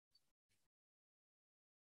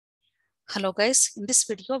Hello guys, in this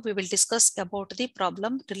video we will discuss about the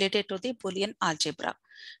problem related to the Boolean algebra.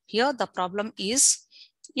 Here the problem is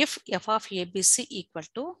if f of ABC equal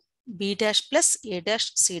to b dash plus a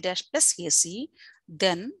dash c dash plus ac,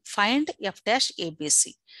 then find f dash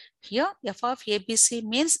ABC. Here f of ABC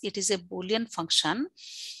means it is a Boolean function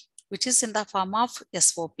which is in the form of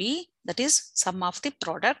SOP, that is sum of the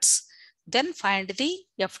products. Then find the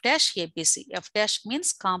f dash ABC. F dash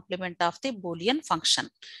means complement of the Boolean function.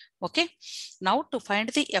 Okay, now to find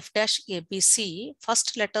the f dash ABC,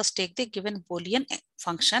 first let us take the given Boolean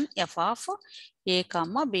function f of a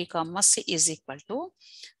comma b comma c is equal to,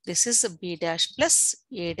 this is b dash plus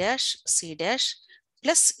a dash c dash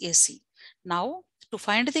plus ac. Now to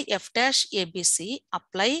find the f dash ABC,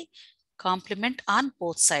 apply complement on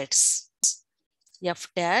both sides. F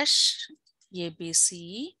dash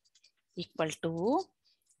ABC equal to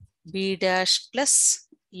b dash plus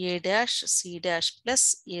a dash c dash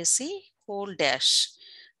plus ac whole dash,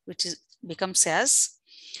 which is becomes as,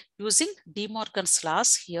 using Demorgan's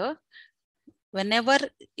laws here, whenever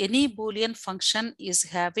any Boolean function is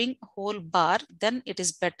having whole bar, then it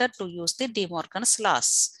is better to use the Demorgan's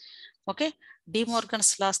laws. Okay,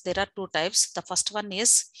 Demorgan's laws, there are two types. The first one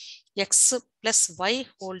is x plus y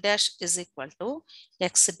whole dash is equal to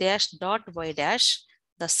x dash dot y dash.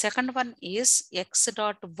 The second one is x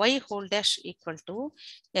dot y whole dash equal to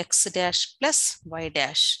x dash plus y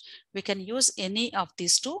dash. We can use any of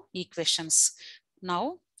these two equations.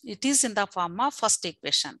 Now it is in the form of first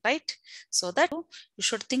equation, right? So that you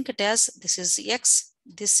should think it as, this is x,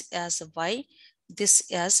 this as y, this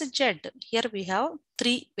as z. Here we have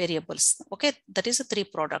three variables. Okay, that is three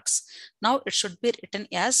products. Now it should be written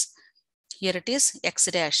as, here it is x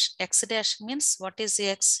dash. X dash means what is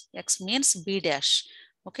x? X means b dash.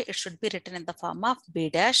 Okay, it should be written in the form of b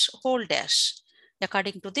dash whole dash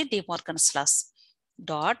according to the Demorgan's laws.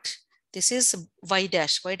 Dot, this is y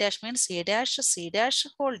dash. Y dash means a dash c dash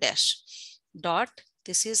whole dash. Dot,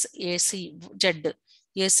 this is ac z.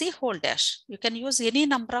 AC whole dash. You can use any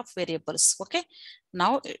number of variables. Okay.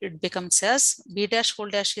 Now it becomes as b dash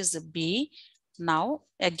whole dash is b. Now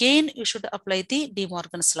again you should apply the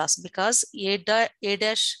Demorgan's laws, because a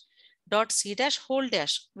dash dot c dash whole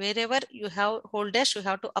dash, wherever you have whole dash you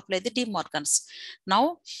have to apply the Demorgan's.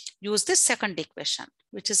 Now use this second equation,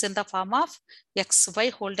 which is in the form of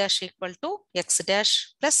xy whole dash equal to x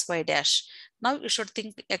dash plus y dash. Now you should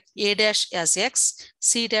think a dash as x,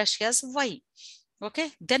 c dash as y.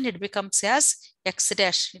 Okay, then it becomes as x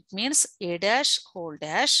dash. It means a dash whole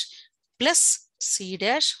dash plus c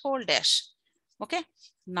dash whole dash. Okay,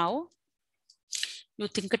 now you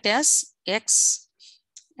think it as x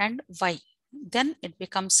and y. Then it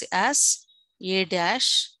becomes as a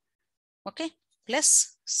dash, okay,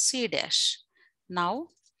 plus c dash. Now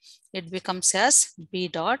it becomes as b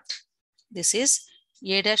dot. This is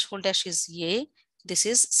a dash whole dash is a. This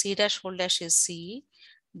is c dash whole dash is c.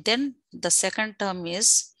 Then the second term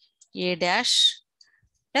is a dash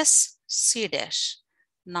plus c dash.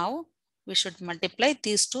 Now we should multiply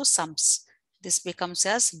these two sums. This becomes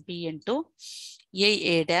as b into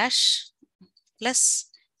a dash plus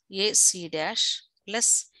a c dash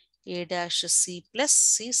plus a dash c plus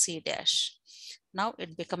c c dash. Now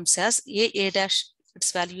it becomes as a dash,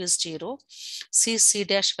 its value is 0, c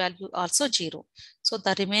dash value also 0. So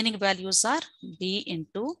the remaining values are b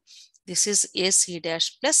into, this is a c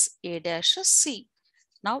dash plus a dash c.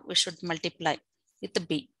 Now we should multiply with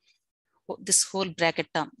b, this whole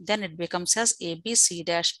bracket term. Then it becomes as a b c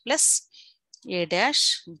dash plus a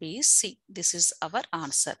dash b c. This is our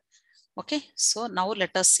answer. Okay, so now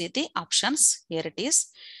let us see the options. Here it is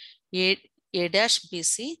a dash b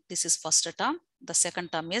c. This is first term. The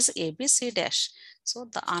second term is a b c dash. So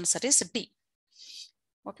the answer is D.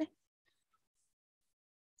 Okay.